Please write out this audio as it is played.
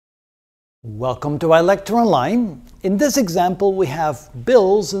Welcome to iLecture Online. In this example, we have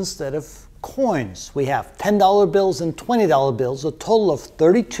bills instead of coins. We have $10 bills and $20 bills, a total of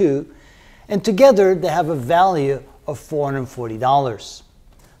 32, and together they have a value of $440.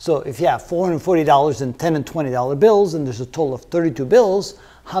 So if you have $440 in $10 and $20 bills and there's a total of 32 bills,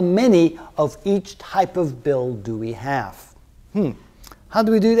 how many of each type of bill do we have? How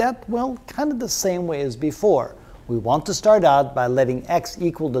do we do that? Well, kind of the same way as before. We want to start out by letting x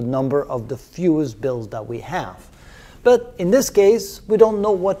equal the number of the fewest bills that we have. But in this case, we don't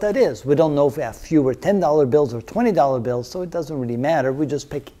know what that is. We don't know if we have fewer $10 bills or $20 bills, so it doesn't really matter. We just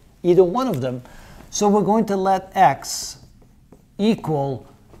pick either one of them. So we're going to let x equal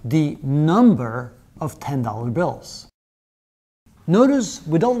the number of $10 bills. Notice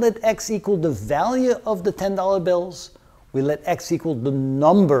we don't let x equal the value of the $10 bills. We let x equal the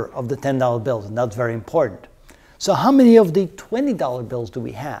number of the $10 bills, and that's very important. So how many of the $20 bills do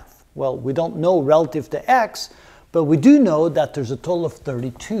we have? Well, we don't know relative to x, but we do know that there's a total of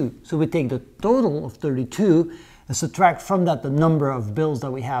 32. So we take the total of 32 and subtract from that the number of bills that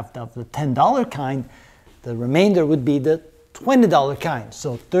we have of the $10 kind. The remainder would be the $20 kind.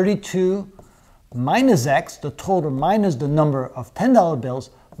 So 32 minus x, the total minus the number of $10 bills,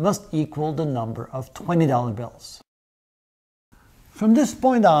 must equal the number of $20 bills. From this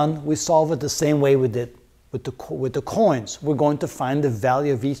point on, we solve it the same way we did with the coins. We're going to find the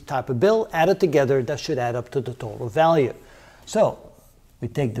value of each type of bill, add it together, that should add up to the total value. So we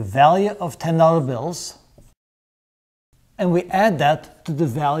take the value of $10 bills and we add that to the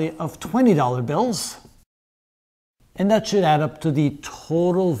value of $20 bills, and that should add up to the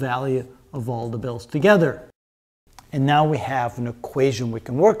total value of all the bills together. And now we have an equation we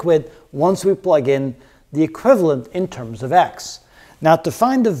can work with once we plug in the equivalent in terms of x. Now, to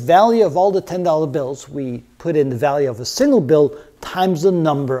find the value of all the $10 bills, we put in the value of a single bill times the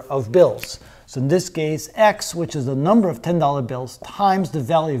number of bills. So in this case, x, which is the number of $10 bills, times the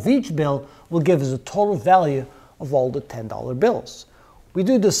value of each bill will give us a total value of all the $10 bills. We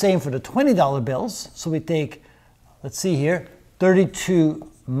do the same for the $20 bills. So we take, let's see here, 32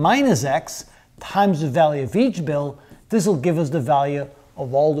 minus x times the value of each bill. This will give us the value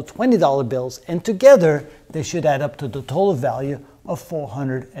of all the $20 bills, and together they should add up to the total value of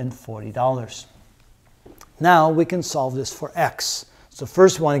 $440. Now we can solve this for x. So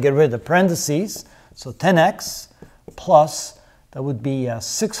first we want to get rid of the parentheses. So 10x plus, that would be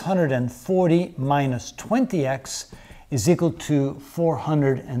 640 minus 20x is equal to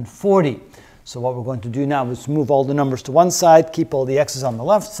 440. So what we're going to do now is move all the numbers to one side, keep all the x's on the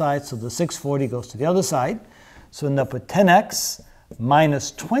left side, so the 640 goes to the other side. So we end up with 10x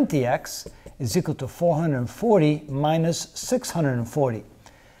minus 20x is equal to 440 minus 640.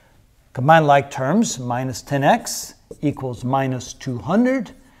 Combine like terms, minus 10x equals minus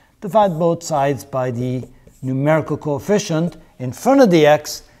 200. Divide both sides by the numerical coefficient in front of the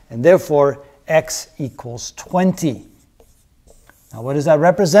x, and therefore x equals 20. Now what does that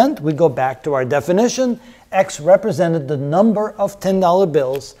represent? We go back to our definition. X represented the number of $10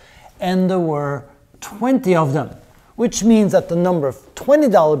 bills, and there were 20 of them, which means that the number of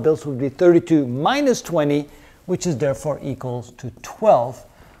 $20 bills would be 32 minus 20, which is therefore equals to 12,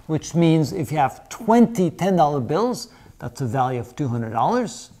 which means if you have 20 $10 bills, that's a value of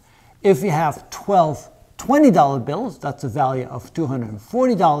 $200. If you have 12 $20 bills, that's a value of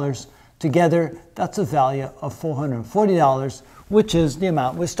 $240. Together, that's a value of $440, which is the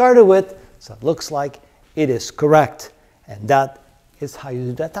amount we started with. So it looks like it is correct. And that is how you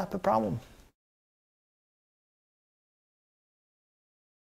do that type of problem.